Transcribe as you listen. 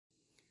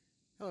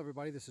Hello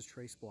everybody, this is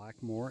Trace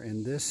Blackmore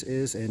and this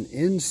is an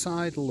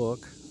inside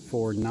look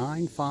for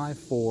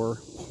 954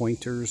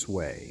 Pointers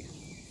Way.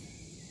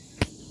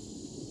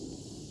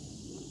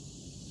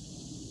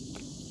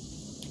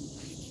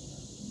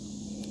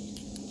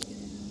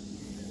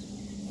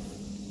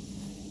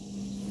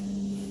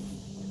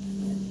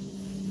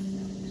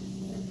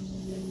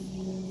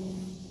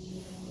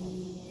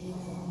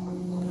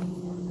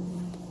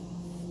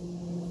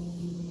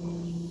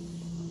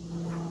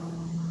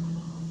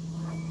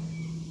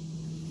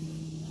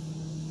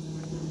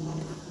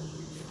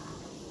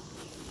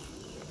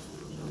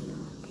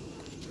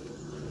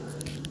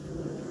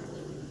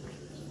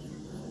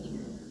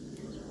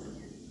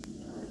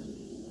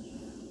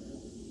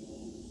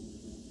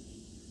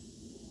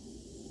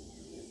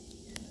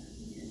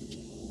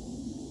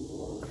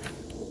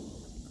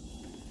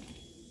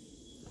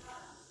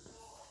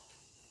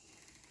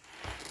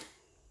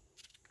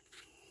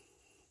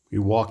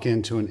 You walk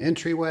into an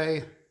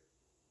entryway,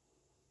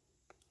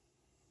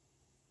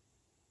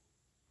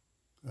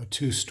 a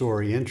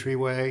two-story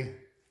entryway.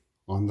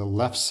 On the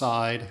left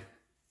side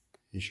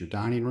is your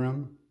dining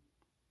room.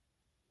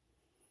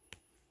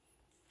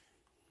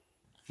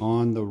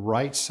 On the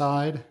right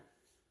side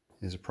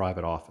is a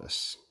private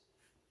office.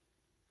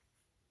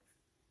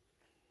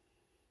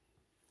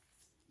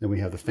 Then we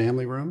have the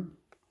family room.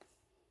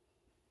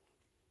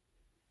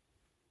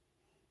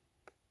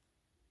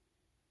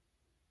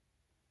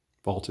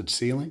 Vaulted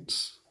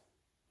ceilings.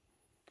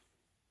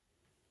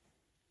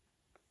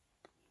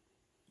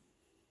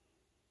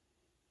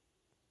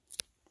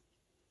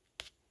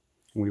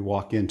 We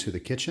walk into the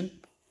kitchen.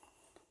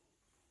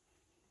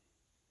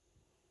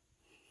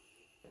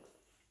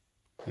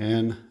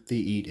 And the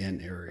eat-in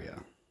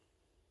area.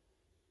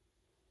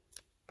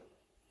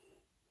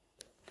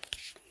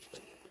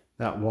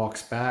 That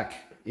walks back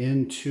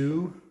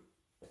into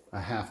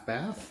a half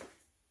bath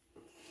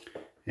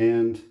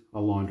and a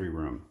laundry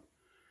room.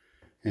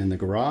 And the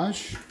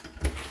garage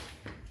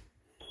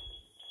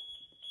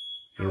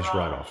is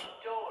right off.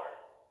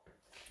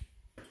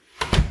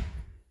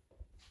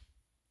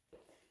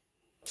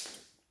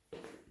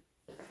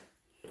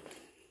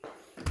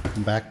 The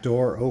back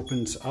door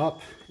opens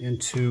up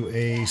into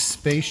a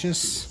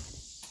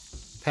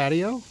spacious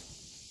patio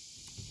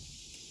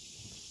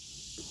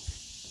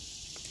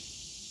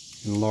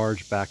and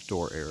large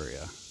backyard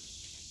area,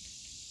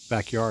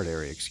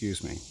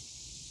 excuse me.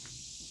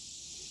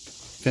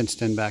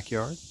 Fenced in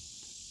backyard.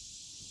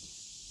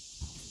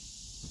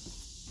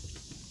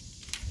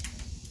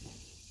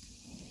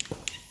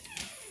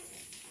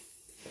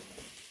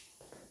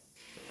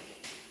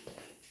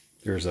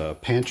 There's a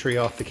pantry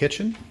off the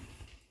kitchen.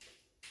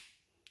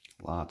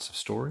 Lots of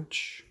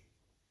storage.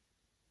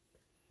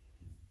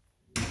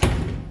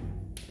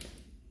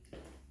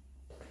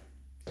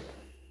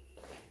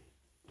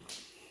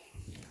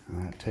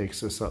 And that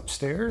takes us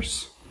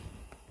upstairs.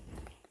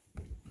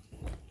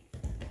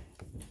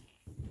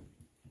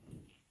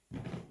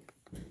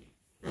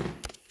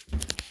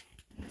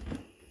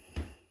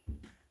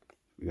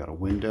 We got a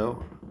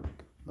window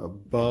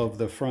above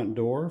the front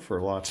door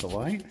for lots of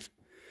light.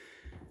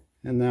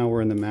 And now we're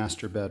in the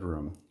master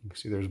bedroom. You can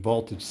see there's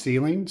vaulted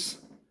ceilings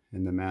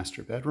in the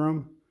master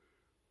bedroom.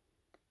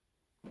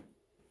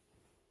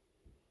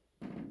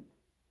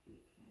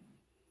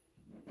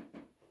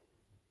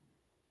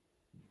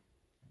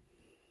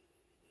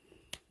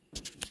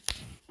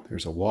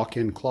 There's a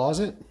walk-in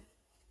closet.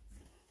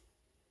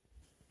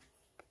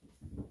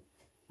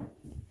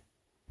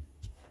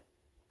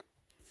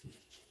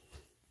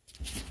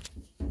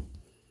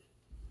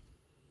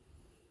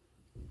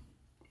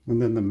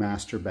 And then the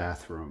master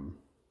bathroom.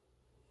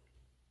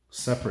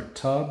 Separate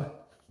tub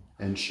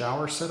and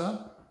shower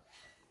setup.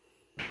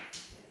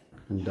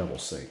 And double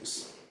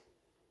sinks.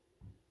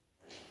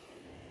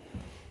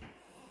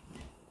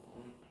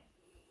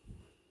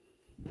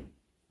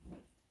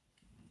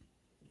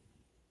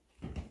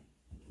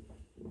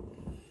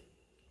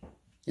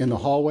 In the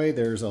hallway,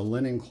 there's a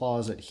linen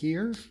closet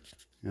here.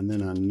 And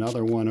then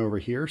another one over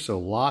here. So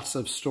lots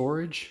of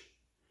storage.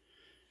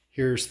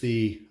 Here's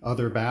the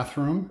other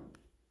bathroom.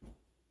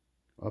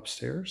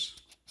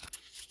 Upstairs.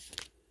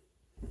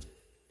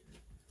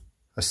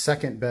 A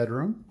second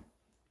bedroom.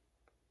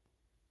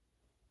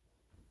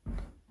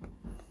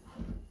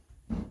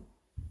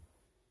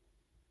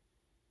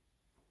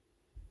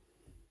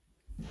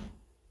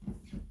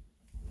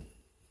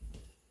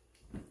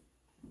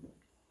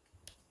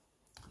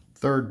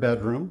 Third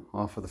bedroom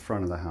off of the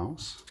front of the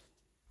house.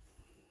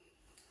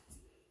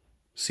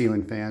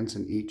 Ceiling fans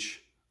in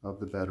each of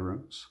the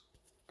bedrooms.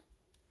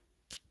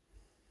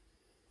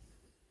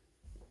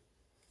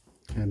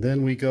 And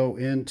then we go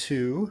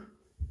into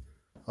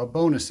a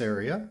bonus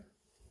area.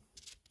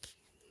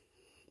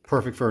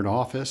 Perfect for an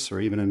office or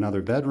even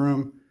another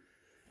bedroom.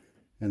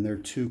 And there are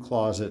two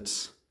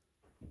closets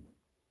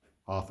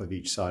off of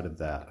each side of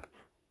that.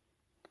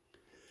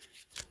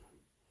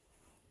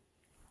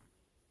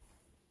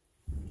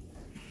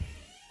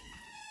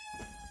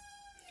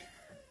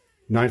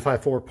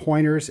 "954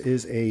 Pointers"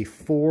 is a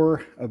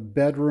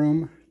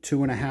 4-bedroom,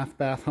 2.5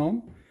 bath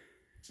home.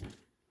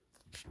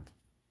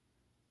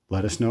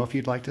 Let us know if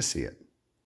you'd like to see it.